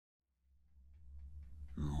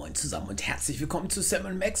Moin zusammen und herzlich willkommen zu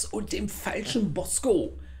Sam & Max und dem falschen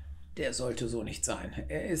Bosco. Der sollte so nicht sein.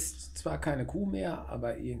 Er ist zwar keine Kuh mehr,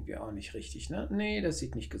 aber irgendwie auch nicht richtig, ne? Nee, das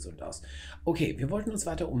sieht nicht gesund aus. Okay, wir wollten uns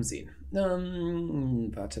weiter umsehen.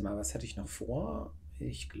 Warte mal, was hatte ich noch vor?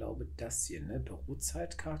 Ich glaube das hier, ne?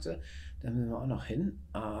 Bürozeitkarte. Da müssen wir auch noch hin.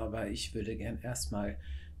 Aber ich würde gern erstmal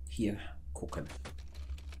hier gucken.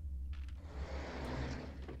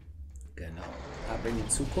 Genau. Ab in die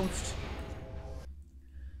Zukunft.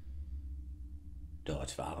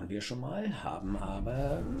 Dort waren wir schon mal, haben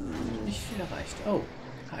aber nicht viel erreicht. Oh,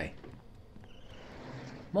 hi.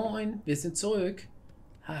 Moin, wir sind zurück.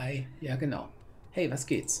 Hi, ja genau. Hey, was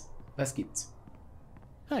geht's? Was gibt's?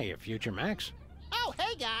 Hiya, Future Max. Oh,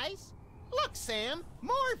 hey guys! Look, Sam,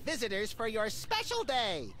 more visitors for your special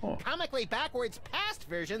day. Oh. Comically backwards past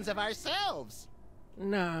versions of ourselves.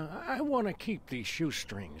 Nah, I want to keep these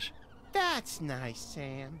shoestrings. That's nice,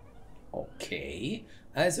 Sam. Okay,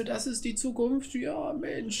 also das ist die Zukunft. Ja,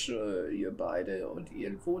 Mensch, ihr beide und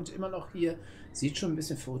ihr wohnt immer noch hier. Sieht schon ein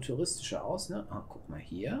bisschen futuristischer aus, ne? Ah, guck mal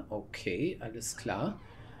hier. Okay, alles klar.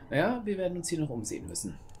 Ja, wir werden uns hier noch umsehen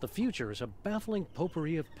müssen. The future is a baffling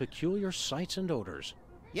potpourri of peculiar sights and odors.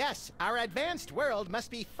 Yes, our advanced world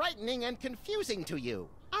must be frightening and confusing to you.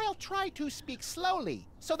 I'll try to speak slowly,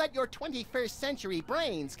 so that your 21st century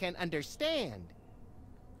brains can understand.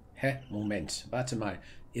 Hä? Moment, warte mal.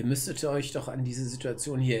 Ihr müsstet euch doch an diese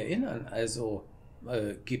Situation hier erinnern. Also,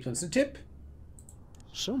 gebt uns einen Tipp.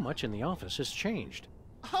 So much in the office has changed.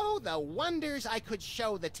 Oh, the wonders I could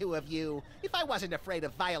show the two of you if I wasn't afraid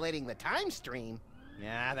of violating the time stream.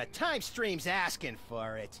 Yeah, the time stream's asking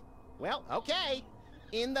for it. Well, okay.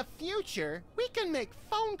 In the future, we can make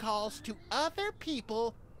phone calls to other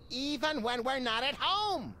people even when we're not at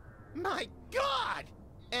home. My God!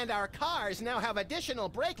 And our cars now have additional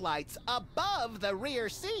brake lights above the rear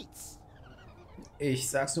seats. Ich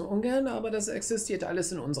sag's nur ungern, aber das existiert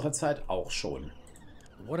alles in unserer Zeit auch schon.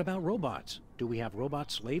 What about robots? Do we have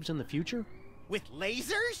robot slaves in the future? With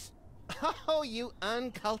lasers? Oh, you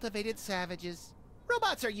uncultivated savages.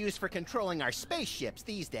 Robots are used for controlling our spaceships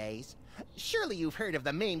these days. Surely you've heard of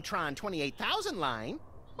the Mainetron 28,000 line?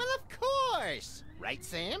 Well, of course. Right,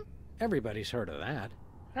 Sam? Everybody's heard of that.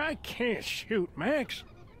 I can't shoot, Max.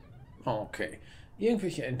 Okay.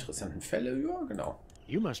 Irgendwelche interessanten Fälle? Ja, genau.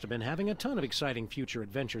 You must have been having a ton of exciting future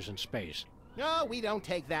adventures in space. No, we don't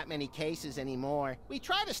take that many cases anymore. We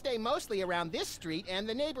try to stay mostly around this street and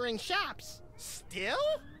the neighboring shops. Still?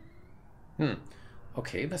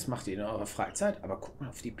 Okay, was macht ihr in eurer Freizeit? Aber guck mal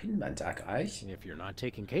auf die Pinnwand da gleich. If you're not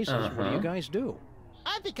taking cases, what do you guys do?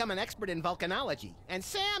 I've become an expert in volcanology, and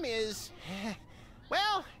Sam is...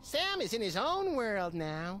 well, Sam is in his own world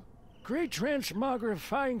now. Great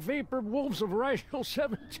transmogrifying vapor wolves of Rigel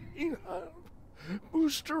 17.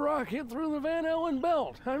 Booster rocket through the Van Allen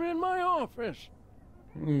belt. I'm in my office.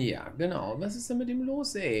 Ja, genau. Was ist denn mit ihm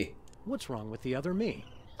los, ey? What's wrong with the other me?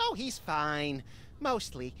 Oh, he's fine.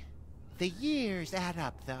 Mostly. The years add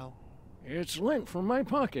up, though. It's lint from my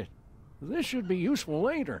pocket. This should be useful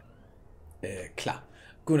later. Klar.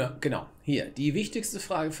 Genau. Hier, die wichtigste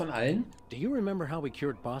Frage von allen. Do you remember how we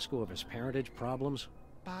cured Bosco of his parentage problems?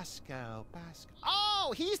 Bosco.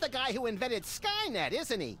 Oh, he's the guy who invented Skynet,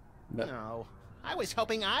 isn't he? No. I was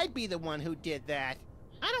hoping I'd be the one who did that.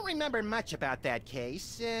 I don't remember much about that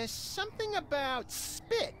case. Something about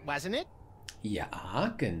spit, wasn't it? Ja,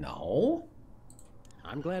 genau.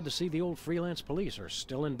 I'm glad to see the old Freelance Police are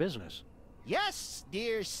still in business. Yes,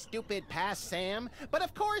 dear stupid past Sam. But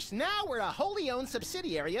of course, now we're a wholly owned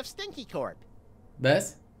subsidiary of Stinky Corp.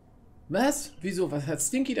 Was? Was? Wieso? Was hat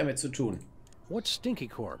Stinky damit zu tun? What's Stinky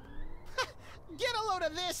Corp? Get a load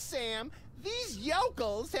of this, Sam. These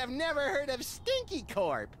yokels have never heard of Stinky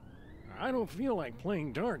Corp. I don't feel like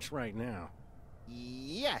playing darts right now.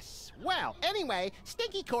 Yes. Well, anyway,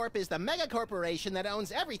 Stinky Corp is the mega corporation that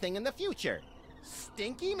owns everything in the future.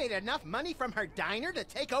 Stinky made enough money from her diner to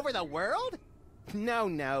take over the world?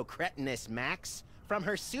 No, cretinous Max. From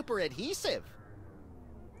her super adhesive.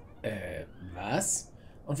 Was?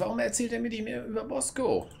 Und warum erzählt er mit ihm über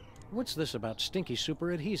Bosco? What's this about Stinky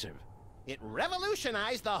super adhesive? It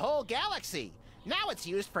revolutionized the whole galaxy. Now it's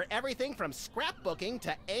used for everything from scrapbooking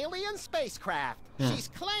to alien spacecraft. She's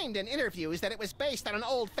claimed in interviews that it was based on an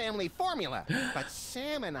old family formula. But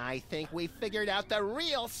Sam and I think we figured out the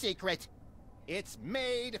real secret. It's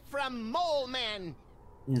made from mole men.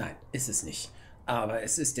 Nein, ist es nicht. Aber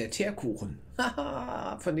es ist der Teerkuchen.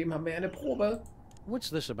 Haha, von dem haben wir eine Probe. What's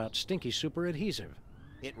this about Stinky super adhesive?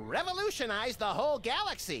 It revolutionized the whole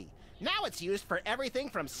galaxy. Now it's used for everything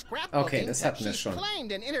from scrapbooking. Okay, das hatten wir schon.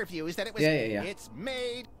 Claimed in interviews that it was. Ja. It's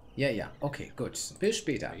made. Ja, okay, gut. Bis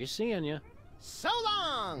später. Are you seeing you? So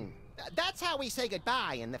long! That's how we say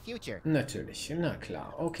goodbye in the future. Natürlich, na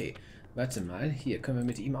klar. Okay, warte mal. Hier, können wir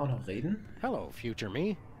mit ihm auch noch reden? Hello, future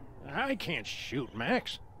me. I can't shoot,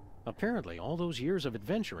 Max. Apparently, all those years of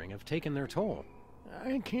adventuring have taken their toll.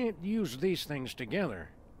 I can't use these things together.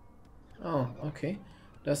 Oh, okay.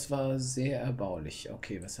 Das war sehr erbaulich.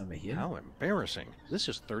 Okay, was haben wir hier? How embarrassing. This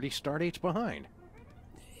is 30 stardates behind.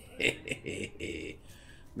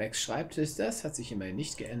 Max schreibt, ist das? Hat sich immerhin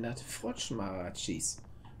nicht geändert. Frotsch Mariachis.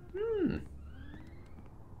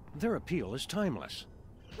 Their appeal is timeless.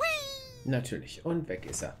 Natürlich. Und weg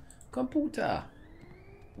ist er. Computer.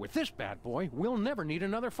 With this bad boy, we'll never need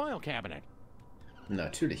another file cabinet.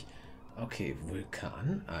 Natürlich. Okay,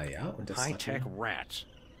 Vulkan. Ah ja, und das High-tech rats.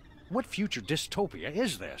 What future dystopia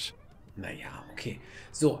is this? Naja, okay.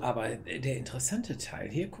 So, aber der interessante Teil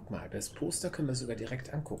hier, guck mal, das Poster können wir sogar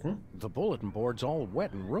direkt angucken. The bulletin board's all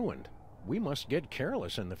wet and ruined. We must get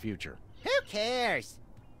careless in the future. Who cares?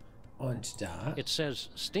 Und da... It says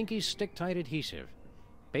Stinky's stick-tight adhesive,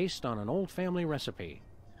 based on an old family recipe.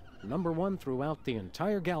 #1 throughout the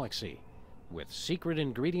entire galaxy, with secret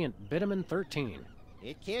ingredient Vitamin 13.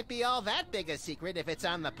 It can't be all that big a secret if it's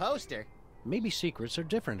on the poster. Maybe secrets are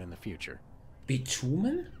different in the future.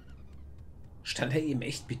 Bitumen? Stand da eben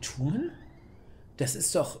echt Bitumen? Das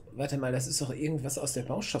ist doch, warte mal, das ist doch irgendwas aus der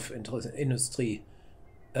Baustoffindustrie.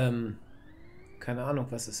 Keine Ahnung,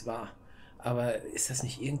 was es war. Aber ist das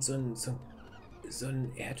nicht irgend so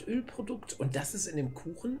ein Erdölprodukt? Und das ist in dem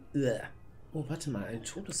Kuchen? Ugh. Oh, warte mal, eine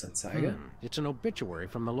Todesanzeige? It's an obituary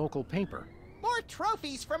from the local paper. More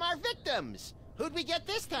trophies from our victims! Who'd we get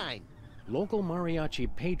this time? Local mariachi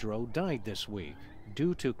Pedro died this week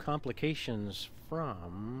due to complications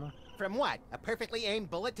from... From what? A perfectly aimed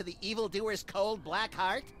bullet to the evildoer's cold black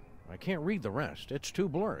heart? I can't read the rest. It's too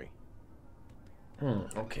blurry.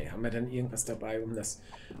 Okay, haben wir dann irgendwas dabei, um das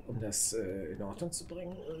in Ordnung zu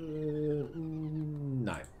bringen?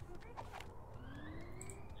 Nein.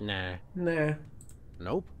 Nah. Nee.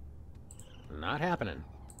 Nope. Not happening.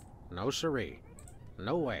 No siree.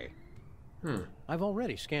 No way. I've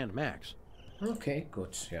already scanned Max. Okay,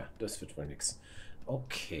 gut. Ja, das wird wohl nix.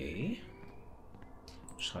 Okay.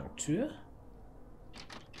 Schranktür.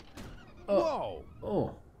 Whoa!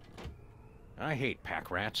 Oh. I hate pack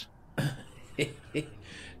rats.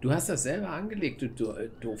 Du hast das selber angelegt, du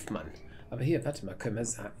Doofmann. Aber hier, warte mal, können wir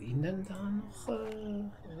ihn denn da noch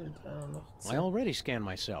I already scanned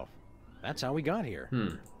myself. That's how we got here.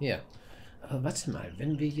 Hier. Aber warte mal,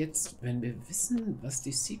 wenn wir wissen, was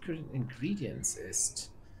die Secret Ingredients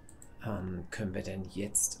ist, können wir denn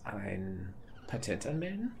jetzt ein Patent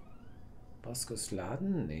anmelden? Boscos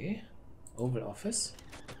Laden? Nee. Oval Office?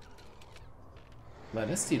 War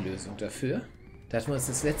das die Lösung dafür? Da hatten wir uns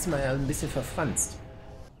das letzte Mal ja ein bisschen verfranst.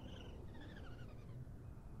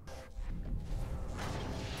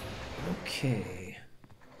 Okay.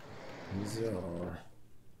 So.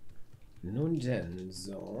 Nun denn,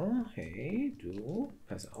 so. Hey, du.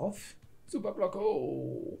 Pass auf. Super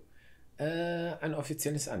Blocko. Ein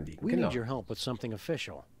offizielles Anliegen. We Genau. need your help with something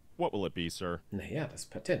official. What will it be, sir? Naja, das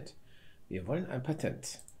Patent. Wir wollen ein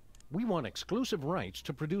Patent. We want exclusive rights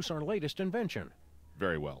to produce our latest invention.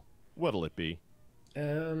 Very well. What'll it be?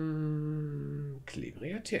 Klebriger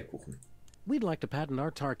Teerkuchen. We'd like to patent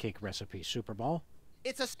our tar cake recipe, Superball.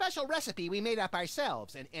 It's a special recipe we made up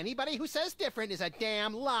ourselves, and anybody who says different is a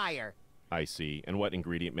damn liar. I see. And what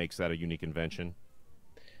ingredient makes that a unique invention?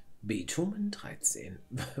 Bitumen 13.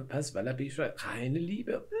 Was war da? Reine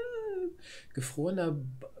Liebe. Gefrorener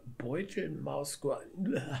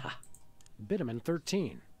Beutelmausgurken. Vitamin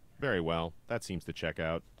 13. Very well. That seems to check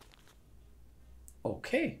out.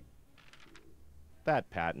 Okay.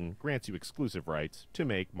 That patent grants you exclusive rights to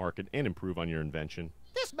make, market, and improve on your invention.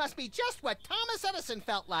 This must be just what Thomas Edison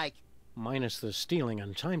felt like. Minus the stealing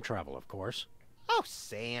and time travel, of course. Oh,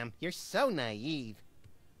 Sam, you're so naive.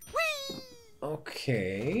 Whee!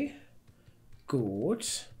 Okay.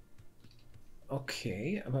 Gut.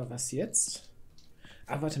 Okay, aber was jetzt?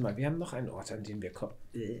 Ah, warte mal, wir haben noch einen Ort, an dem wir kommen.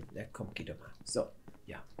 Na komm, geh doch mal. So,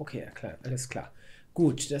 ja, okay, ja, klar, alles klar.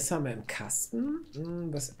 Gut, das haben wir im Kasten.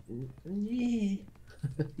 Was? Nee.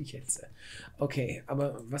 Jetzt. Okay,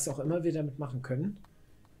 aber was auch immer wir damit machen können.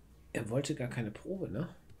 Er wollte gar keine Probe, ne?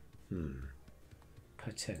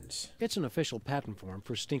 Patent. It's an official patent form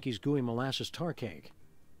for Stinky's gooey molasses tar cake.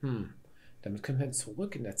 Damit können wir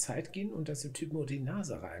zurück in der Zeit gehen und das dem Typen nur die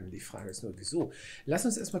Nase reiben. Die Frage ist nur, wieso? Lass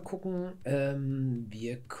uns erstmal gucken.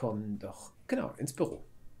 Wir kommen doch, genau, ins Büro.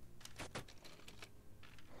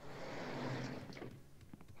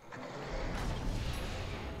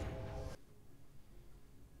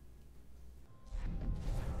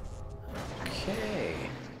 Okay.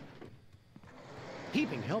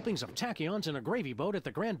 Heaping helpings of tachyons in a gravy boat at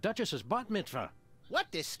the Grand Duchess's bat mitzvah. What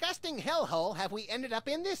disgusting hellhole have we ended up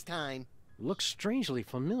in this time? Looks strangely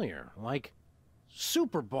familiar, like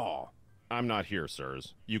Super Ball. I'm not here,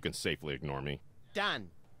 sirs. You can safely ignore me.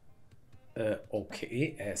 Done.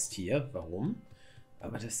 Okay, er ist hier. Warum?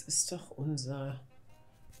 Aber das ist doch unser...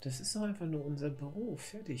 Das ist doch einfach nur unser Büro.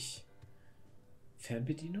 Fertig.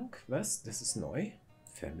 Fernbedienung? Was? Das ist neu?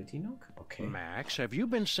 Fernbedienung? Okay. Max, have you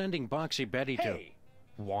been sending Boxy Betty to... Hey!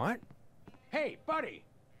 What? Hey, buddy!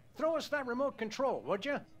 Throw us that remote control, would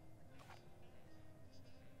you?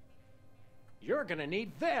 You're gonna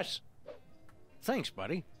need this! Thanks,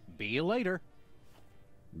 buddy. Be you later.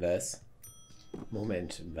 Was?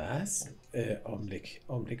 Moment, was? Augenblick.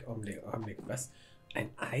 Was? Ein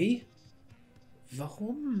Ei?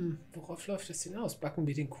 Warum? Worauf läuft das hinaus? Backen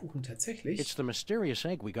wir den Kuchen tatsächlich? It's the mysterious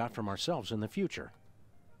egg we got from ourselves in the future.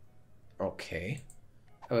 Okay.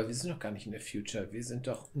 Aber wir sind doch gar nicht in der Future. Wir sind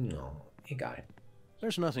doch... No, egal.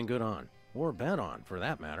 There's nothing good on, or bad on, for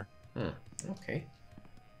that matter. Okay.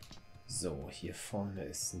 So, hier vorne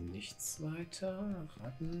ist nichts weiter.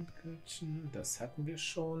 Rattenkötchen, das hatten wir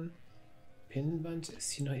schon. Pinnwand,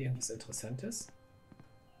 ist hier noch irgendwas Interessantes?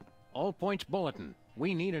 All points bulletin.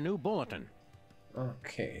 We need a new bulletin.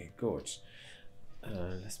 Okay, gut.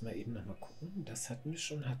 Lass mal eben nochmal gucken. Das hatten wir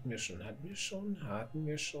schon. Haben wir alles schon?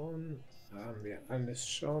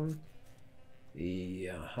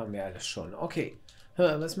 Ja, haben wir alles schon. Okay.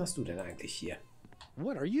 Was machst du denn eigentlich hier?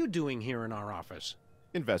 What are you doing here in our office?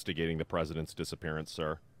 Investigating the president's disappearance,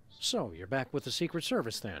 sir. So, you're back with the Secret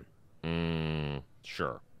Service then?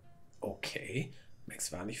 Sure. Okay.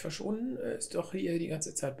 Max war nicht verschwunden. Ist doch hier die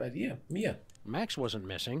ganze Zeit bei dir. Mir. Max wasn't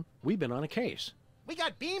missing. We've been on a case. We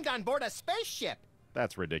got beamed on board a spaceship.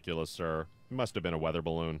 That's ridiculous, sir. Must have been a weather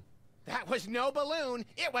balloon. That was no balloon.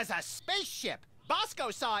 It was a spaceship.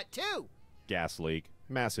 Bosco saw it too. Gas leak.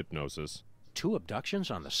 Mass hypnosis. 2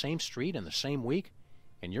 abductions on the same street in the same week?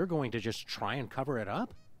 And you're going to just try and cover it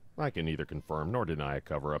up? I can neither confirm nor deny a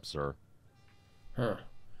cover-up, sir. Huh.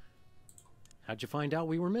 How'd you find out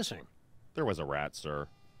we were missing? There was a rat, sir.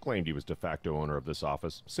 Claimed he was de facto owner of this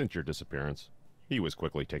office since your disappearance. He was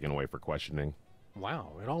quickly taken away for questioning.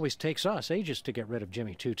 Wow, it always takes us ages to get rid of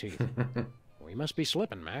Jimmy Two-Teeth. We must be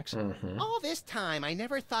slipping, Max. All this time, I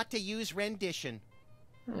never thought to use rendition.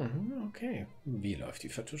 Okay. Wie läuft die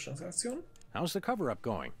Vertuschungsaktion? How's the cover-up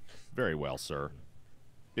going? Very well, sir.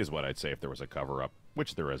 Is what I'd say if there was a cover-up,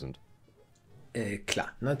 which there isn't.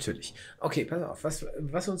 Klar, natürlich. Okay, pass auf,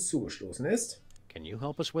 was uns zugestoßen ist. Can you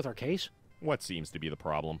help us with our case? What seems to be the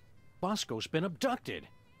problem? Bosco's been abducted.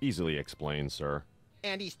 Easily explained, sir.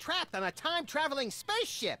 And he's trapped on a time-traveling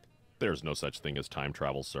spaceship. There's no such thing as time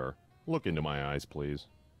travel, sir. Look into my eyes, please.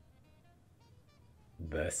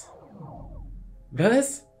 Was?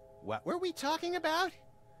 Was? What were we talking about?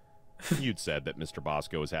 You'd said that Mr.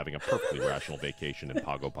 Bosco is having a perfectly rational vacation in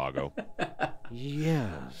Pago Pago.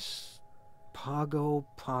 Yes. Pago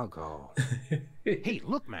Pago. Hey,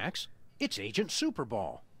 look, Max. It's Agent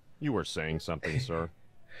Superball. You were saying something, sir.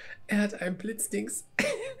 Hat ein Blitzdings.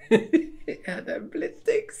 Hat ein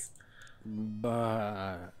Blitzdings.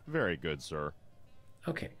 Very good, sir.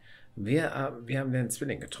 Okay. Wir haben den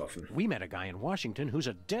Zwilling getroffen. We met a guy in Washington who's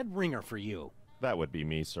a dead ringer for you. That would be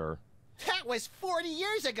me, sir. That was 40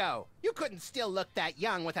 years ago. You couldn't still look that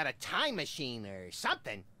young without a time machine or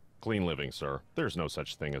something. Clean living, sir. There's no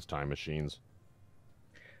such thing as time machines.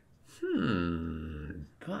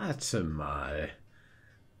 Warte mal.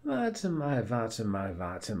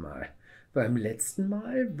 Beim letzten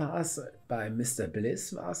Mal war es, bei Mr.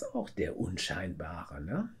 Bliss war es auch der Unscheinbare,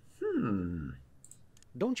 ne?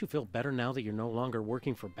 Don't you feel better now that you're no longer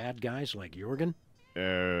working for bad guys like Jurgen?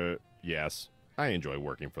 Yes. I enjoy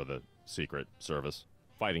working for the Secret Service.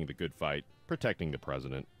 Fighting the good fight. Protecting the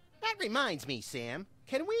president. That reminds me, Sam.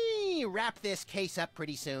 Can we wrap this case up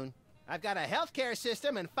pretty soon? I've got a healthcare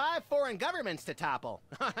system and 5 foreign governments to topple.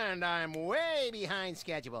 And I'm way behind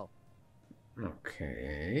schedule.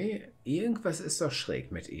 Okay. Irgendwas ist doch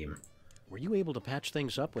schräg mit ihm. Were you able to patch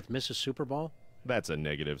things up with Mrs. Superball? That's a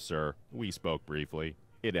negative, sir. We spoke briefly.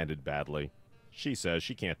 It ended badly. She says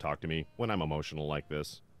she can't talk to me when I'm emotional like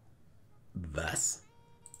this. Was?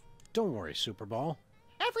 Don't worry, Superball.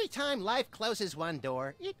 Every time life closes one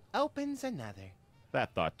door, it opens another.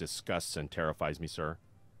 That thought disgusts and terrifies me, sir.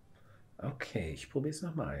 Okay, ich probier's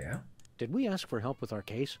nochmal, ja? Did we ask for help with our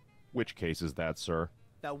case? Which case is that, sir?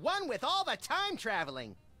 The one with all the time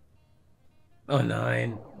traveling. Oh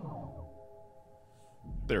nein.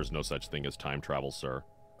 There's no such thing as time travel, sir.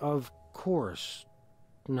 Of course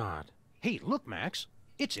not. Hey, look, Max.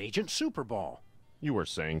 It's Agent Superball. You were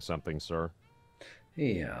saying something, sir.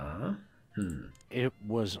 Ja. It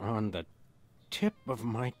was on the tip of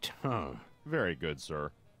my tongue. Very good,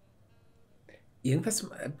 sir. Irgendwas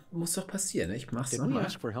muss doch passieren, ne? Ich mach's Did we nochmal.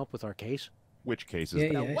 ask for help with our case? Which case is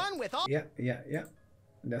Ja, that? The one with all... ja.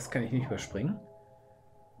 Das kann ich nicht überspringen.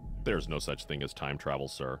 There's no such thing as time travel,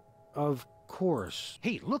 sir. Of course.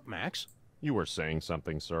 Hey, look, Max. You were saying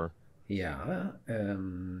something, sir. Ja,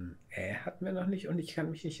 hat mir noch nicht und ich kann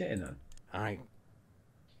mich nicht erinnern. I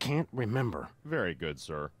can't remember. Very good,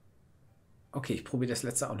 sir. Okay, ich probiere das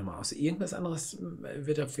letzte auch nochmal aus. Irgendwas anderes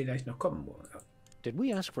wird da vielleicht noch kommen. Did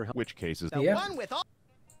we ask for help? Which case is The Ja. one with all...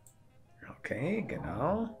 Okay,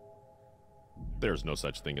 genau. There's no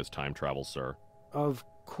such thing as time travel, sir. Of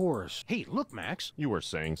course. Hey, look, Max. You were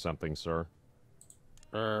saying something, sir.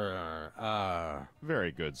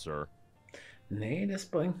 Very good, sir. Nee, das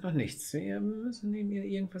bringt noch nichts. Wir müssen ihm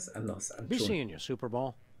irgendwas anderes Be antun. seeing you, Super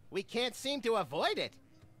Bowl. We can't seem to avoid it.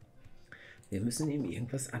 Wir müssen ihm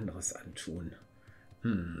irgendwas anderes antun.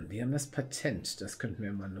 Wir haben das Patent. Das könnten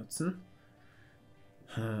wir mal nutzen.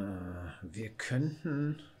 Wir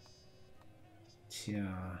könnten...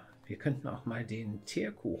 Tja, wir könnten auch mal den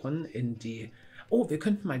Teerkuchen in die... Oh, wir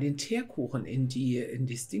könnten mal den Teerkuchen in die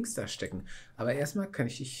Dings da stecken. Aber erstmal kann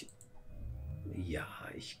ich dich... Ja,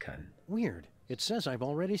 ich kann. Weird. It says I've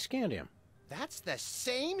already scanned him. That's the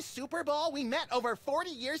same Super Bowl we met over 40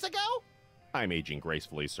 years ago? I'm aging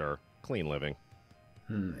gracefully, sir. Clean living.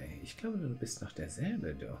 Ich glaube, du bist noch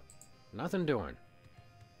derselbe, du. Nothing doing.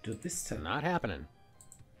 Du bist Not happening.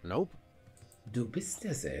 Nope. Du bist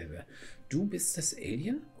derselbe. Du bist das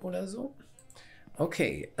Alien oder so?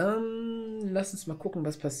 Okay, lass uns mal gucken,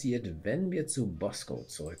 was passiert, wenn wir zu Bosco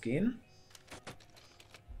zurückgehen.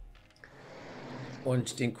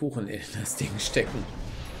 Und den Kuchen in das Ding stecken.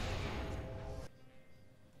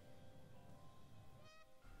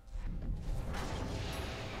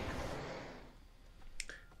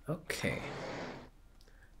 Okay.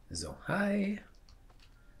 So, hi.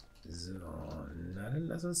 So, na dann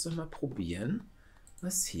lass uns doch mal probieren,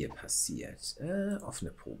 was hier passiert.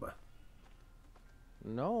 Offene Probe.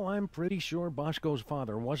 No, I'm pretty sure Bosco's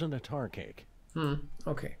father wasn't a tar cake.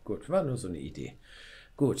 Okay, gut. War nur so eine Idee.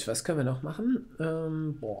 Gut, was können wir noch machen?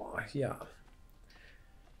 Ja.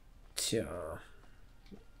 Tja.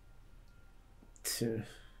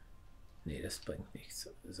 Nee, das bringt nichts.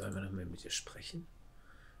 Sollen wir noch mal mit ihr sprechen?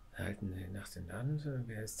 Halten wir nach den Namen.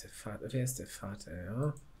 Wer ist der Vater? Wer ist der Vater?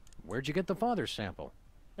 Ja. Where'd you get the father's sample?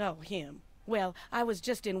 Oh, him. Well, I was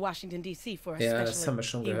just in Washington, D.C. for a Ja, special. das haben wir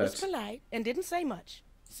schon He was gehört. polite and didn't say much.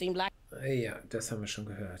 Seemed like... Ja, das haben wir schon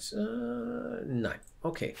gehört. Nein.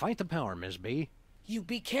 Okay, Fight the power, Miss B. You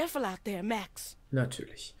be careful out there, Max.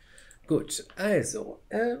 natürlich. Gut, also,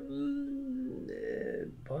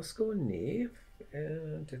 Bosco, nee.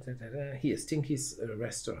 Hier, Stinky's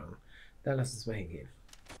Restaurant. Da lass uns mal hingehen.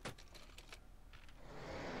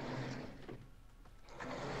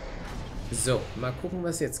 So, mal gucken,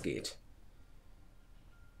 was jetzt geht.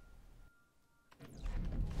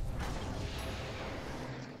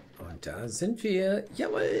 Und da sind wir.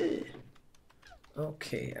 Jawohl!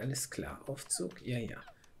 Okay, alles klar. Aufzug, ja.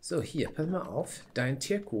 So, hier, pass mal auf. Dein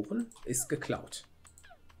Tierkuchen ist geklaut.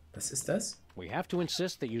 Was ist das? We have to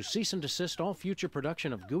insist that you cease and desist all future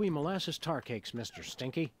production of gooey molasses tar cakes, Mr.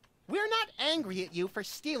 Stinky. We're not angry at you for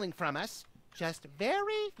stealing from us. Just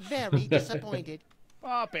very, very disappointed.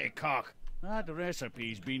 Poppycock, that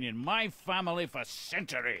recipe's been in my family for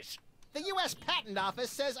centuries. The U.S. Patent Office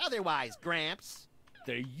says otherwise, Gramps.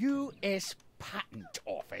 The U.S. Patent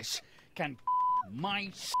Office can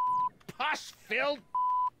my pus-filled...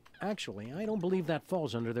 Actually, I don't believe that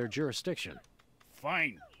falls under their jurisdiction.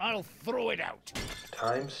 Fine, I'll throw it out.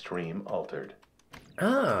 Time stream altered.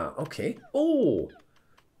 Ah, okay. Oh,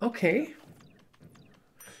 okay.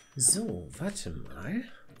 So, warte mal.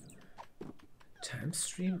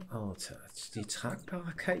 Timestream altered. Die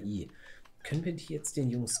tragbare KI. Können wir die jetzt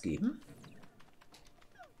den Jungs geben?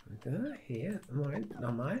 Da, hier, Moment,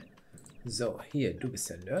 nochmal. So, hier, du bist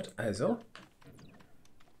der Nerd, also.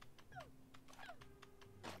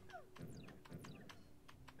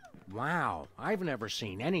 Wow, I've never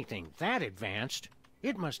seen anything that advanced.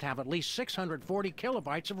 It must have at least 640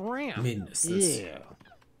 kilobytes of RAM. Mindestens. Yeah.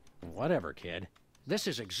 Whatever, kid. This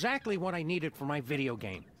is exactly what I needed for my video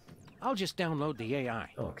game. I'll just download the AI.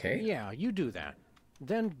 Okay. Yeah, you do that.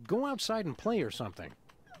 Then go outside and play or something.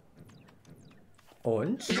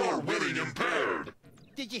 Und? You're winning impaired.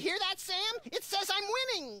 Did you hear that, Sam? It says I'm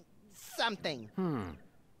winning something.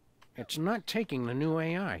 It's not taking the new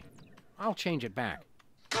AI. I'll change it back.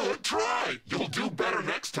 Good try. You'll do better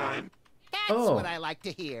next time. That's Oh. what I like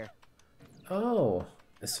to hear. Oh,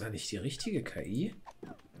 es war nicht die richtige KI.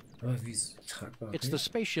 Aber wieso tragbar? It's the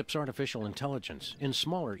spaceship's artificial intelligence in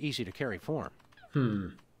smaller, easy-to-carry form.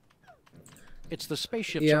 It's the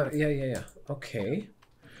spaceship's Ja. Okay.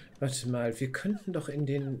 Warte mal, wir könnten doch in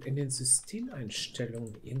den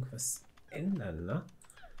Systemeinstellungen irgendwas ändern, ne?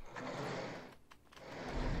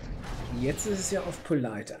 Jetzt ist es ja auf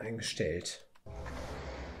Polite eingestellt.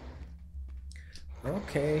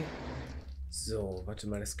 Okay. So, warte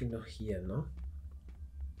mal, das ging doch hier, ne?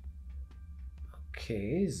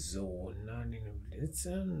 Okay, so. Naheliegende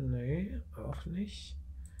Blitze? Nee, auch nicht.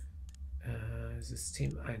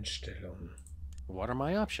 Systemeinstellungen. What are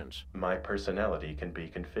my options? My personality can be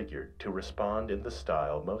configured to respond in the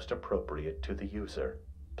style most appropriate to the user.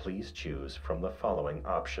 Please choose from the following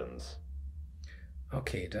options.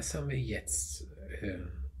 Okay, das haben wir jetzt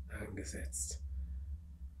eingesetzt.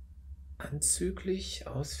 Anzüglich,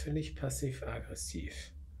 ausfällig, passiv,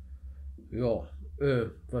 aggressiv. Ja,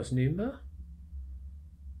 was nehmen wir?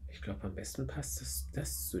 Ich glaube, am besten passt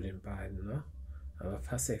das zu den beiden, ne? Aber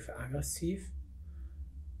passiv, aggressiv?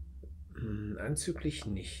 Anzüglich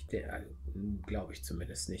nicht. Der glaube ich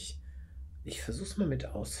zumindest nicht. Ich versuch's mal mit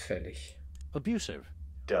ausfällig. Abusive.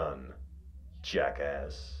 Done.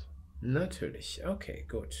 Jackass. Natürlich. Okay,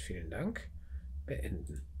 gut. Vielen Dank.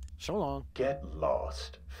 Beenden. So long. Get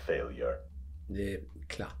lost, failure.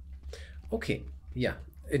 Klar. Okay, ja.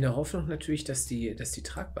 In der Hoffnung natürlich, dass die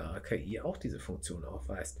tragbare KI auch diese Funktion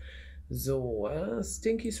aufweist. So,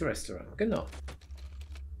 Stinky's Restaurant, genau.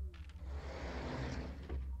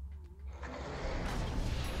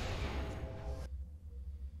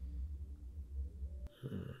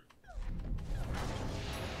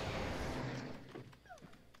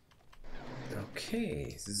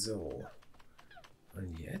 Okay, so.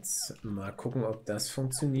 Und jetzt mal gucken, ob das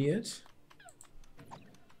funktioniert.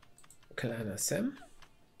 Kleiner Sam.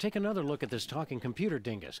 Take another look at this talking computer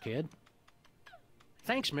dingus, kid.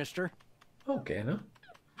 Thanks, mister. Oh, gerne.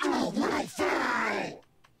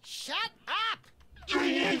 Shut up! You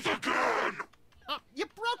need the gun! Oh, you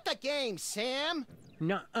broke the game, Sam!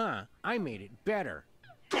 Nuh-uh. I made it better.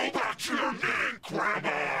 Go back to your man,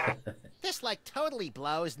 grandma! This like totally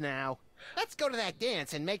blows now. Let's go to that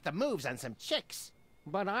dance and make the moves on some chicks.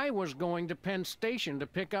 But I was going to Penn Station to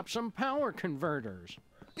pick up some power converters.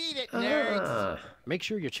 Beat it, nerds! Make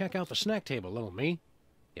sure you check out the snack table, little me.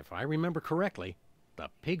 If I remember correctly, the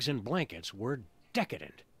pigs in blankets were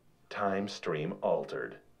decadent. Time stream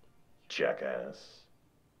altered. Jackass.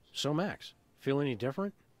 So, Max, feel any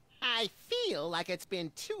different? I feel like it's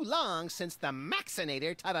been too long since the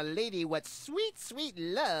Maxinator taught a lady what sweet, sweet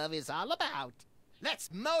love is all about. Let's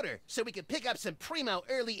motor so we can pick up some primo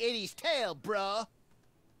early 80s tale, bro.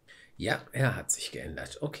 Ja, hat sich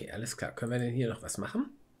geändert. Okay, alles klar. Können wir denn hier noch was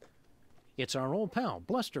machen? It's our old pal,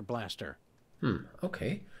 Bluster Blaster.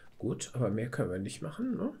 Okay. Gut, aber mehr können wir nicht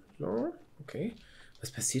machen, ne? So, okay.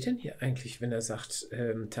 Was passiert denn hier eigentlich, wenn er sagt,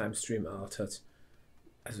 Time Stream altert?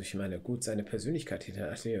 Also ich meine, gut, seine Persönlichkeit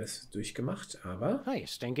hat er was durchgemacht, aber... Hi,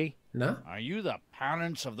 Stinky. Na? Are you the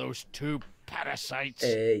parents of those two parasites?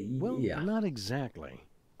 Well, Ja. not exactly.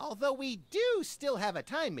 Although we do still have a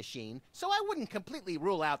time machine, so I wouldn't completely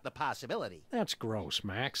rule out the possibility. That's gross,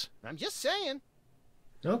 Max. I'm just saying.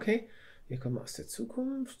 Okay. Wir kommen aus der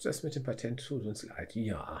Zukunft. Das mit dem Patent tut uns leid.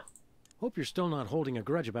 Ja. Hope you're still not holding a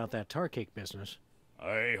grudge about that tar cake business.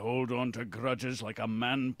 I hold on to grudges like a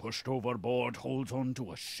man pushed overboard holds on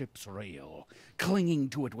to a ship's rail, clinging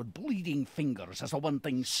to it with bleeding fingers as the one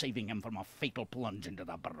thing saving him from a fatal plunge into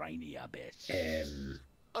the briny abyss.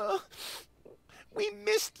 We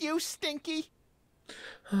missed you, Stinky.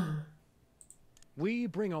 We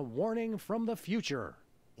bring a warning from the future.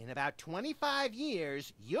 In about 25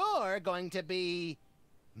 years, you're going to be...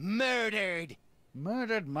 murdered.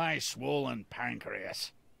 Murdered my swollen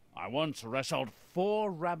pancreas. I once wrestled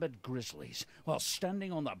 4 rabid grizzlies while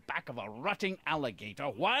standing on the back of a rutting alligator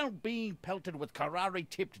while being pelted with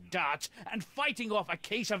Karari-tipped darts and fighting off a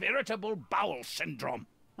case of irritable bowel syndrome.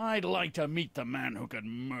 I'd like to meet the man who could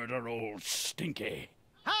murder old Stinky.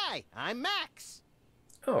 Hi, I'm Max.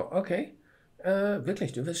 Oh, okay.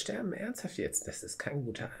 Wirklich, du wirst sterben? Ernsthaft jetzt? Das ist kein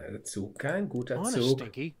guter Zug. Kein guter Honest, Zug.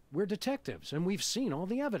 Stinky, we're detectives and we've seen all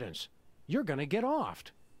the evidence. You're gonna get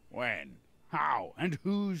offed. When? How? And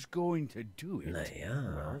who's going to do it?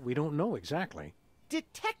 Naja. Well, we don't know exactly.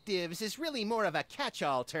 Detectives is really more of a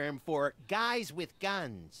catch-all term for guys with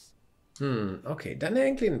guns. Okay, dann der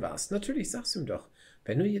Enkelin war's. Natürlich, sag's ihm doch.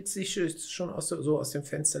 Wenn du jetzt dich schon so aus dem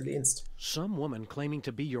Fenster lehnst. Some woman claiming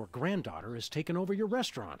to be your granddaughter has taken over your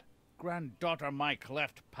restaurant. Granddaughter my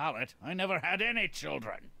cleft palate. I never had any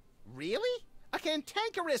children. Really? A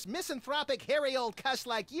cantankerous, misanthropic, hairy old cuss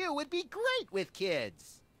like you would be great with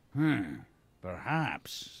kids.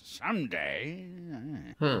 Perhaps someday.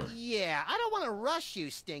 Yeah, I don't want to rush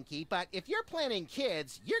you, Stinky, but if you're planning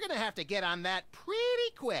kids, you're gonna have to get on that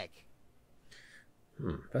pretty quick.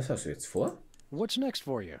 Was hast du jetzt vor? What's next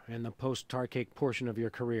for you in the post-Tarcake portion of your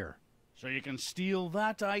career? So you can steal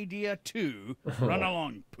that idea too? Run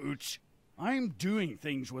along, Pooch. I'm doing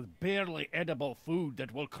things with barely edible food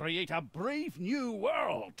that will create a brave new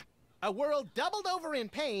world. A world doubled over in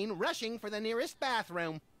pain, rushing for the nearest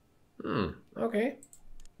bathroom. Okay.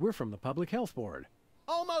 We're from the Public Health Board.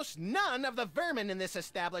 Almost none of the vermin in this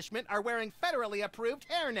establishment are wearing federally approved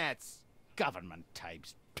hairnets. Government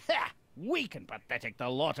types. Pah! Weak and pathetic, the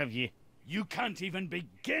lot of you. You can't even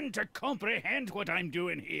begin to comprehend what I'm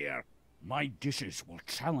doing here. My dishes will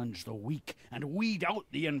challenge the weak and weed out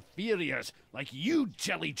the inferiors like you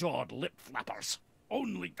jelly-jawed lip-flappers.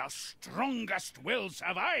 Only the strongest will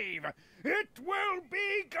survive. It will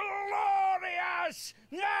be glorious!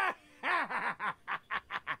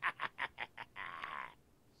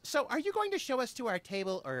 So, are you going to show us to our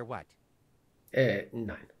table or what?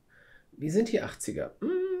 Nein. Wir sind hier 80er.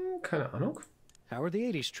 Keine Ahnung. How are the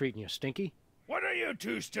 80s treating you, Stinky? What are you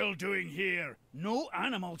two still doing here? No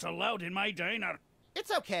animals allowed in my diner.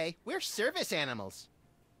 It's okay. We're service animals.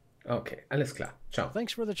 Okay, alles klar. Ciao.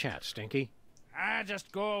 Thanks for the chat, Stinky.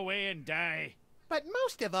 Just go away and die. But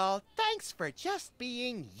most of all, thanks for just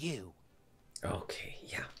being you. Okay,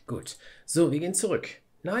 ja, gut. So, wir gehen zurück.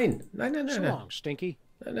 Nein, nein, nein, nein, So nein. long, Stinky.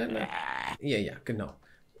 Nein, nein, nein. Ja, ja, genau.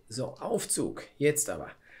 So, Aufzug. Jetzt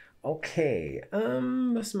aber. Okay,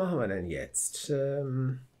 was machen wir denn jetzt?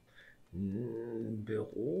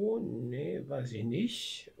 Büro? Nee, weiß ich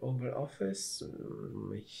nicht. Oval Office?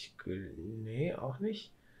 Nee, auch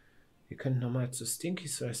nicht. Wir können nochmal zu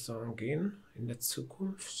Stinkys Restaurant gehen in der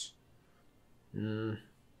Zukunft.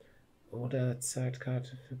 Oder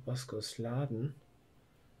Zeitkarte für Boscos Laden.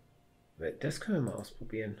 Das können wir mal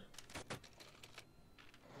ausprobieren.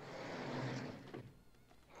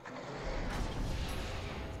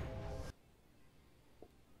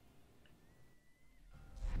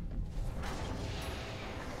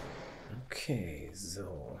 Okay,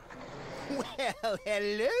 so. Well,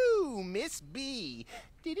 hello, Miss B.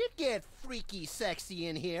 Did it get freaky sexy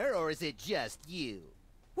in here, or is it just you?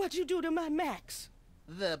 What'd you do to my Max?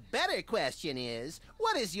 The better question is,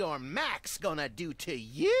 what is your Max gonna do to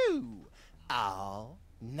you all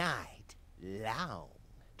night long?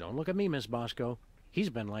 Don't look at me, Miss Bosco. He's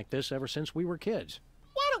been like this ever since we were kids.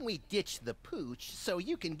 Why don't we ditch the pooch so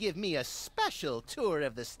you can give me a special tour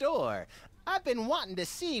of the store? I've been wanting to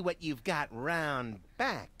see what you've got round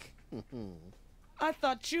back. I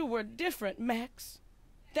thought you were different, Max.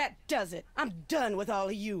 That does it. I'm done with all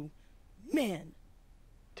of you. Men.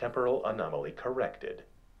 Temporal anomaly corrected.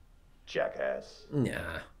 Jackass.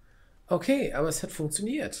 Ja. Okay, aber es hat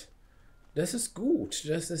funktioniert. Das ist gut.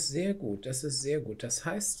 Das ist sehr gut. Das ist sehr gut. Das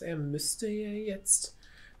heißt, er müsste ja jetzt...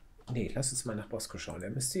 Nee, lass uns mal nach Bosco schauen. Er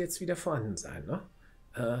müsste jetzt wieder vorhanden sein, ne?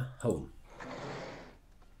 Home.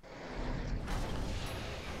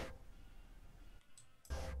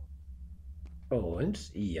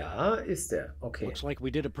 Und ja, ist er. Okay. Looks like we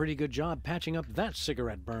did a pretty good job patching up that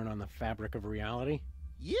cigarette burn on the fabric of reality.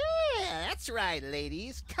 Yeah, that's right,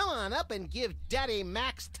 ladies. Come on up and give Daddy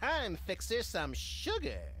Max Time Fixer some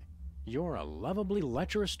sugar. You're a lovably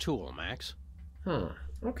lecherous tool, Max.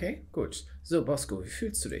 Okay, gut. So, Bosco, wie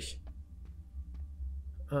fühlst du dich?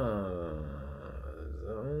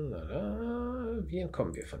 Wie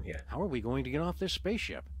entkommen wir von hier? How are we going to get off this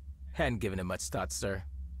spaceship? Hadn't given it much thought, sir.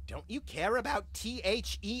 Don't you care about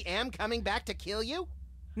THEM coming back to kill you?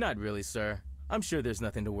 Not really, sir. I'm sure there's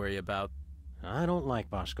nothing to worry about. I don't like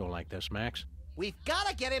Bosco like this, Max. We've got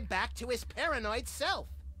to get him back to his paranoid self.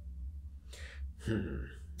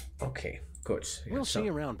 Okay, gut. We'll see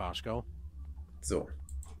you around, Bosco. So.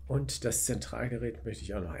 Und das Zentralgerät möchte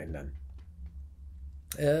ich auch noch ändern.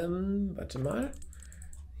 Warte mal.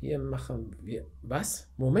 Hier machen wir... Was?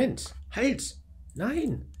 Moment. Halt!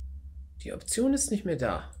 Nein! Die Option ist nicht mehr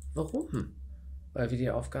da. Warum? Weil wir die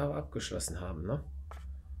Aufgabe abgeschlossen haben, ne?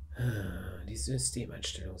 Die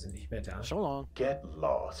Systemeinstellungen sind nicht mehr da. So long. Get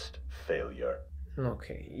lost, failure.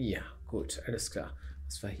 Okay, ja, gut, alles klar.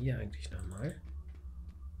 Was war hier eigentlich nochmal?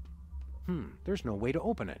 There's no way to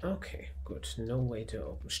open it. Okay, gut. No way to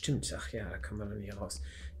open. Stimmt, ach ja, da kann man noch nicht raus.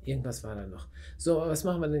 Irgendwas war da noch. So, was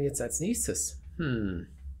machen wir denn jetzt als nächstes?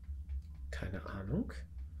 Keine Ahnung.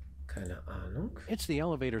 Keine Ahnung. It's the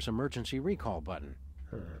elevator's emergency recall button.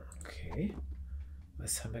 Okay.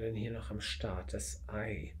 Was haben wir denn hier noch am Start? Das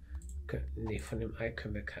Ei. Ne, von dem Ei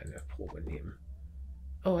können wir keine Probe nehmen.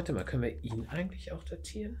 Oh, warte mal, können wir ihn eigentlich auch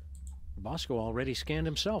datieren? Bosco already scanned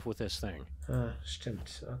himself with this thing.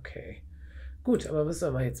 Stimmt, okay. Gut, aber was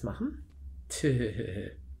sollen wir jetzt machen?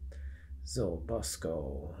 So,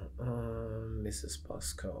 Bosco. Mrs.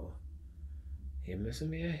 Bosco. Hier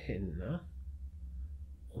müssen wir hin, ne?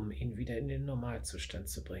 Um ihn wieder in den Normalzustand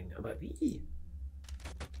zu bringen. Aber wie?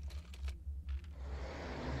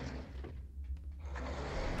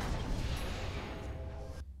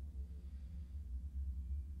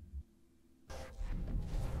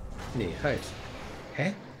 Nee, halt.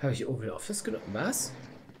 Hä? Habe ich Oval Office genommen? Was?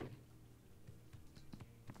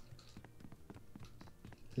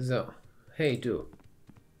 So. Hey, du.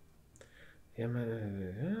 Ja,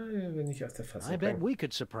 bin ich aus der Fassung. I bet we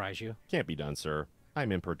could surprise you. Can't be done, sir.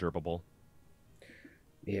 I'm imperturbable.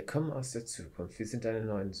 Wir kommen aus der Zukunft. Wir sind deine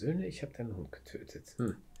neuen Söhne. Ich habe deinen Hund getötet.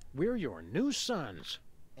 We're your new sons.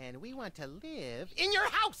 And we want to live in your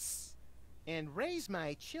house and raise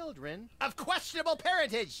my children of questionable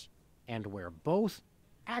parentage. And we're both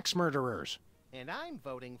axe murderers. And I'm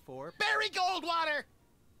voting for Barry Goldwater.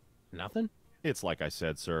 Nothing? It's like I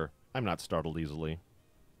said, sir. I'm not startled easily.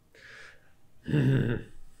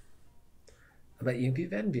 Aber irgendwie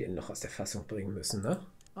werden wir ihn noch aus der Fassung bringen müssen, ne?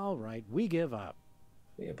 All right, we give up.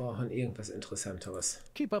 Wir brauchen irgendwas Interessanteres.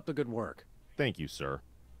 Keep up the good work. Thank you, sir.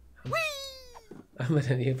 Haben wir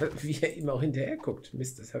dann irgendwas, wie er ihm auch hinterher guckt?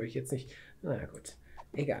 Mist, das habe ich jetzt nicht. Na gut.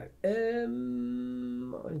 Egal.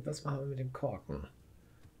 Und was machen wir mit dem Korken?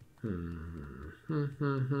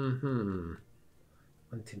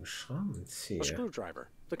 Und dem Schraubenzieher. A screwdriver.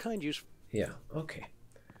 The kind used... Ja, okay.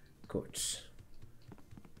 Gut.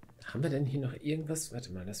 Haben wir denn hier noch irgendwas?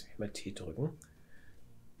 Warte mal, lass mich mal T drücken.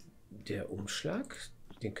 Der Umschlag,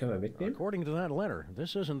 den können wir mitnehmen. According to that letter,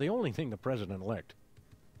 this isn't the only thing the president licked.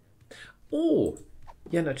 Oh,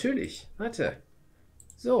 ja natürlich. Warte.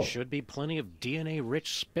 So. Should be plenty of DNA-rich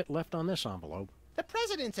spit left on this envelope. The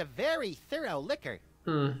president's a very thorough licker.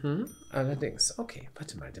 Allerdings. Okay,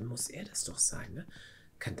 warte mal, dann muss er das doch sein, ne?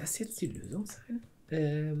 Kann das jetzt die Lösung sein?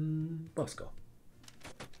 Bosco.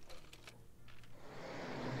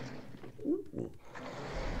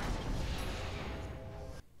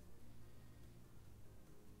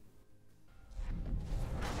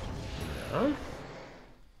 Ja.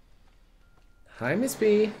 Hi, Miss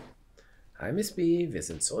B. Hi, Miss B. Wir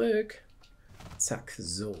sind zurück. Zack,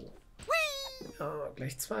 so. Ja,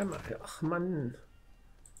 gleich zweimal. Ach, Mann.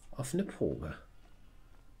 Offene Probe.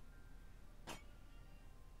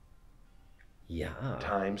 Ja.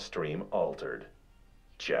 Time stream altered.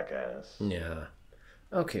 Jackass. Ja.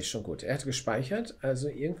 Okay, schon gut. Er hat gespeichert, also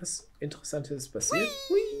irgendwas Interessantes ist passiert.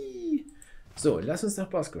 Hui. So, lass uns nach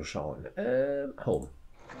Bosco schauen. Home.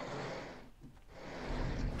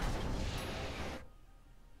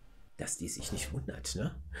 Dass die sich nicht wundert,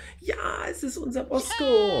 ne? Ja, es ist unser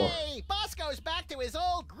Bosco. Hey, Bosco's back to his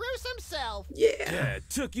old gruesome self. Yeah.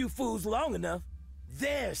 Took you fools long enough.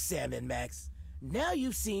 There's Sam and Max. Now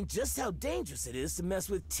you've seen just how dangerous it is to mess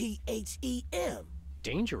with THEM.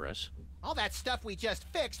 Dangerous? All that stuff we just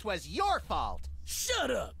fixed was your fault. Shut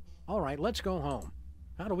up! All right, let's go home.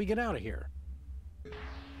 How do we get out of here?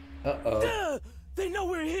 Uh-oh. They know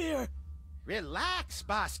we're here! Relax,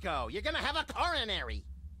 Bosco. You're gonna have a coronary.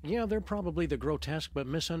 Yeah, they're probably the grotesque but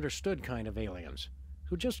misunderstood kind of aliens,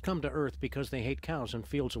 who just come to Earth because they hate cows and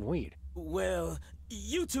fields of wheat. Well,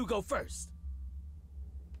 you two go first.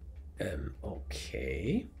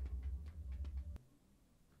 Okay.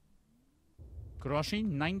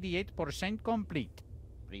 Crossing 98% complete.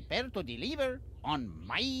 Prepare to deliver on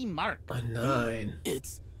my mark. Oh nein.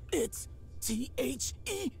 It's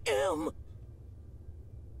THEM!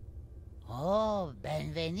 Oh,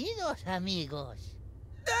 bienvenidos, amigos.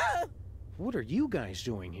 What are you guys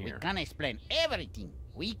doing We here? can explain everything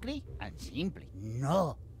quickly and simply.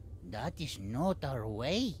 No, that is not our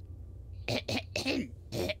way.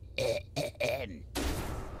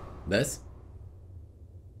 Was?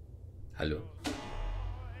 Hallo?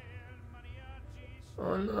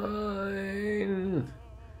 Oh nein.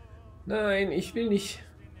 Nein, ich will nicht.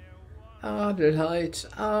 Adelheid,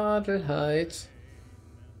 Adelheid.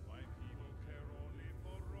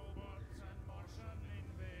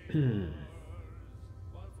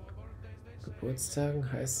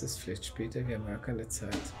 Geburtstagen heißt es vielleicht später, wir haben gar keine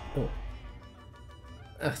Zeit. Oh.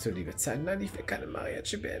 Ach du liebe Zeit, nein, ich will keine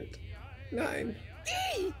Mariachi-Band. Nein.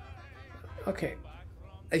 Okay.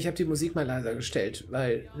 Ich habe die Musik mal leiser gestellt,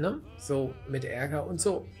 weil, ne, so mit Ärger und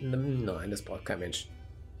so. Nein, das braucht kein Mensch.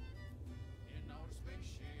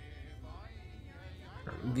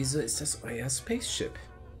 Wieso ist das euer Spaceship?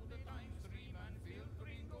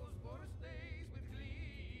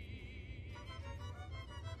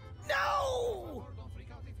 No!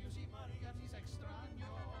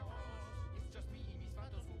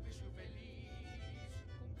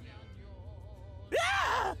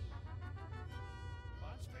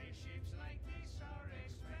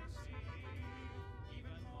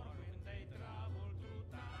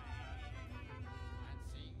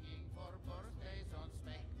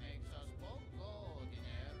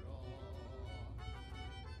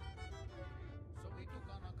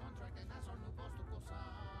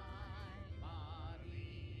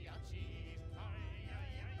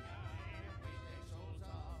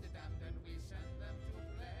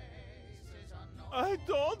 I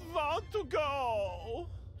don't want to go.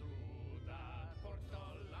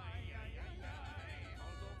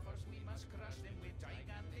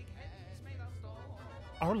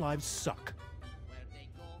 Our lives suck.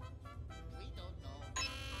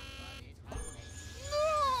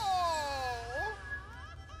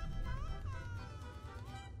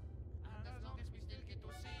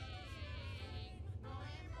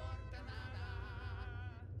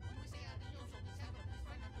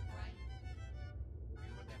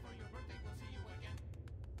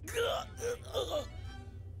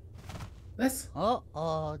 Was?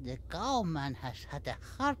 Uh-oh, the cowman has had a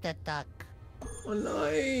heart attack. Oh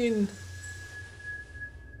nein.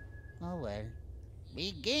 Oh well.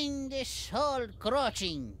 Begin the soul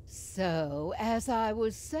crushing. So, as I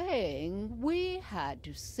was saying, we had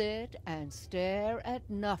to sit and stare at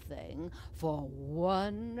nothing for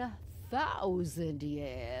 1,000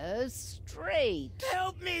 years straight.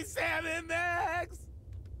 Help me, Sam and Max!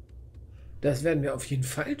 Das werden wir auf jeden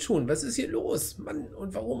Fall tun. Was ist hier los? Mann,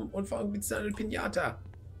 und warum? Und warum gibt es da eine Pinata?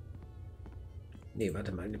 Nee,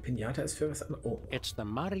 warte mal, eine Pinata ist für was anderes. Oh. It's the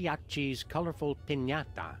Mariachis' colorful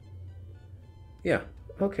piñata. Ja,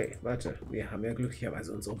 okay, warte. Wir haben ja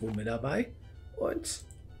glücklicherweise unsere Wumme dabei. Und...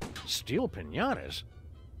 Steel piñatas?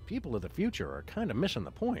 People of the future are kind of missing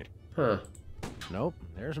the point. Huh. Nope,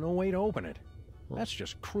 there's no way to open it. That's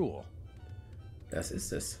just cruel. Das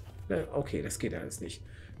ist es. Okay, das geht alles nicht.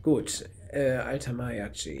 Gut, alter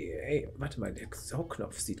Mariachi. Ey, warte mal, der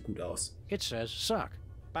Saugknopf sieht gut aus. It says suck.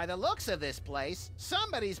 By the looks of this place,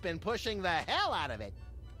 somebody's been pushing the hell out of it.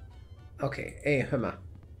 Okay, ey, hör mal.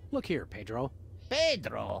 Look here, Pedro.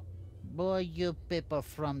 Pedro! Boy, you people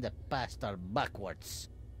from the past are backwards.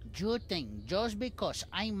 You think just because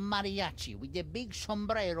I'm mariachi with a big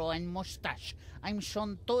sombrero and mustache, I'm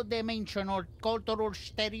some two-dimensional cultural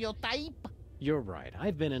stereotype? You're right,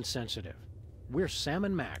 I've been insensitive. We're Sam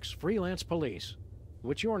and Max, Freelance Police.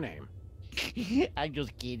 What's your name? I'm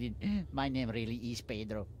just kidding. My name really is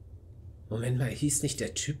Pedro. Moment mal, hieß nicht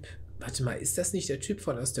der Typ... Warte mal, ist das nicht der Typ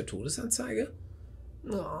von aus der Todesanzeige?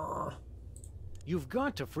 Oh. You've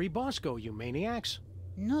got to free Bosco, you maniacs.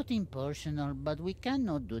 Nothing personal, but we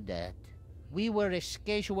cannot do that. We were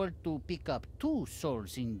scheduled to pick up 2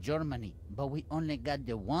 souls in Germany, but we only got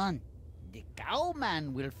the one. The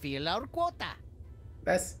cowman will fill our quota.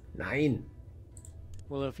 Was? Nein.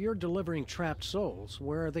 Well, if you're delivering trapped souls,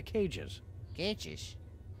 where are the cages? Cages?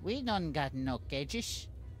 We don't got no cages.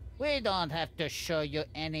 We don't have to show you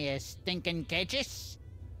any stinking cages.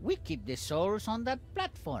 We keep the souls on that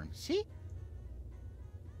platform, see?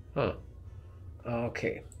 Huh.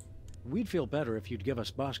 Okay. We'd feel better if you'd give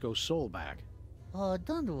us Bosco's soul back. Oh,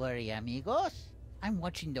 don't worry, amigos. I'm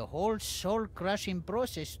watching the whole soul-crushing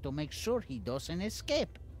process to make sure he doesn't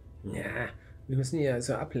escape. Ja, wir müssen ihn ja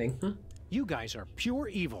so ablenken. You guys are pure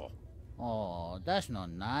evil. Oh, that's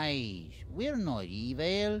not nice. We're not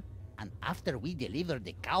evil. And after we deliver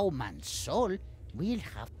the cowman's soul, we'll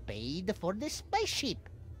have paid for the spaceship.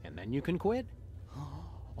 And then you can quit?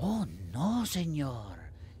 Oh, no,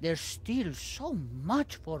 senor. There's still so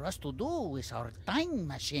much for us to do with our time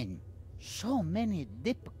machine. So many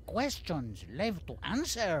deep questions left to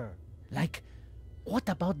answer. Like, what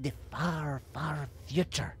about the far, far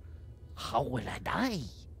future? How will I die?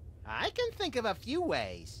 I can think of a few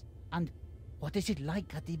ways. And what is it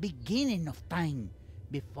like at the beginning of time,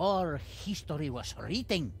 before history was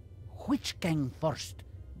written? Which came first,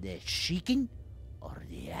 the chicken or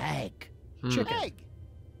the egg? Chicken. Egg.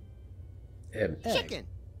 Egg. Chicken.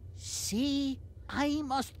 See, I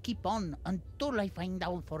must keep on until I find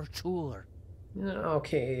out for sure. Ja,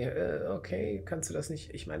 okay, okay. Kannst du das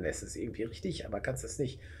nicht... Ich meine, es ist irgendwie richtig, aber kannst du das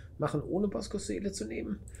nicht machen, ohne Boscos Seele zu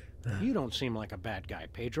nehmen? You don't seem like a bad guy,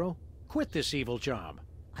 Pedro. Quit this evil job.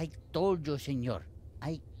 I told you, senor,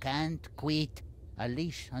 I can't quit. At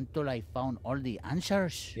least until I found all the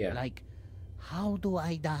answers. Yeah. Like, how do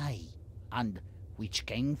I die? And which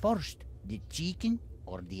came first, the chicken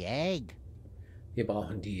or the egg? Wir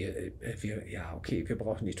brauchen die... ja, okay, wir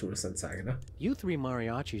brauchen die Todesanzeige, ne? You 3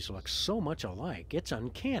 mariachis look so much alike, it's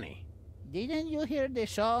uncanny. Didn't you hear the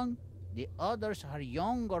song? The others are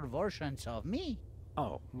younger versions of me.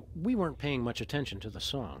 Oh, we weren't paying much attention to the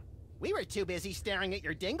song. We were too busy staring at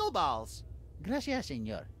your dingle balls. Gracias,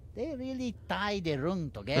 senor. They really tie the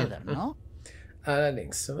room together, no?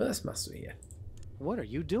 Allerdings, was machst du hier? What are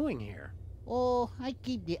you doing here? Oh, I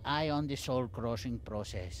keep the eye on the soul-crushing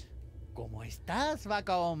process. ¿Cómo estás,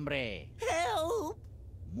 vaca hombre? Help!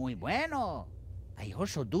 Muy bueno. I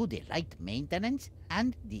also do the light maintenance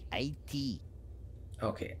and the IT.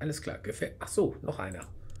 Okay, alles klar. Ach so, noch einer.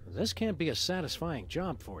 This can't be a satisfying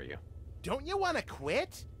job for you. Don't you want to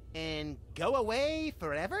quit? And go away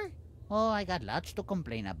forever? Oh, I got lots to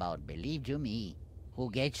complain about, believe you me.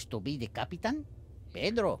 Who gets to be the captain?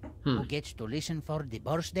 Pedro. Who gets to listen for the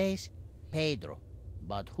birthdays? Pedro.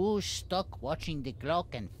 But who's stuck watching the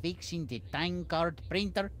clock and fixing the time card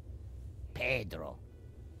printer? Pedro.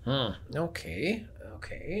 Okay,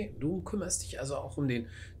 okay. Du kümmerst dich also auch um den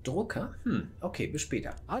Drucker? Okay, bis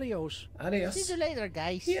später. Adios. Adios. See you later,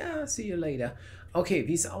 guys. Ja, see you later. Okay,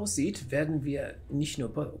 wie es aussieht, werden wir nicht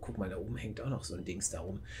nur... Oh, guck mal, da oben hängt auch noch so ein Dings da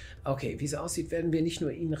rum. Okay, wie es aussieht, werden wir nicht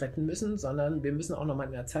nur ihn retten müssen, sondern wir müssen auch noch mal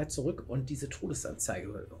in der Zeit zurück und diese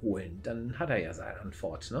Todesanzeige holen. Dann hat er ja seine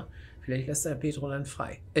Antwort, ne? Vielleicht lässt er Pedro dann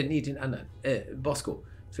frei. Nee, den anderen. Bosco.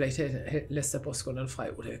 Vielleicht lässt der Bosco dann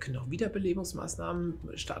frei. Oder wir können auch Wiederbelebungsmaßnahmen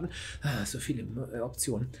starten. So viele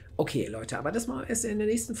Optionen. Okay, Leute, aber das machen wir erst in der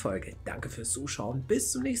nächsten Folge. Danke fürs Zuschauen.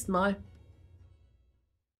 Bis zum nächsten Mal.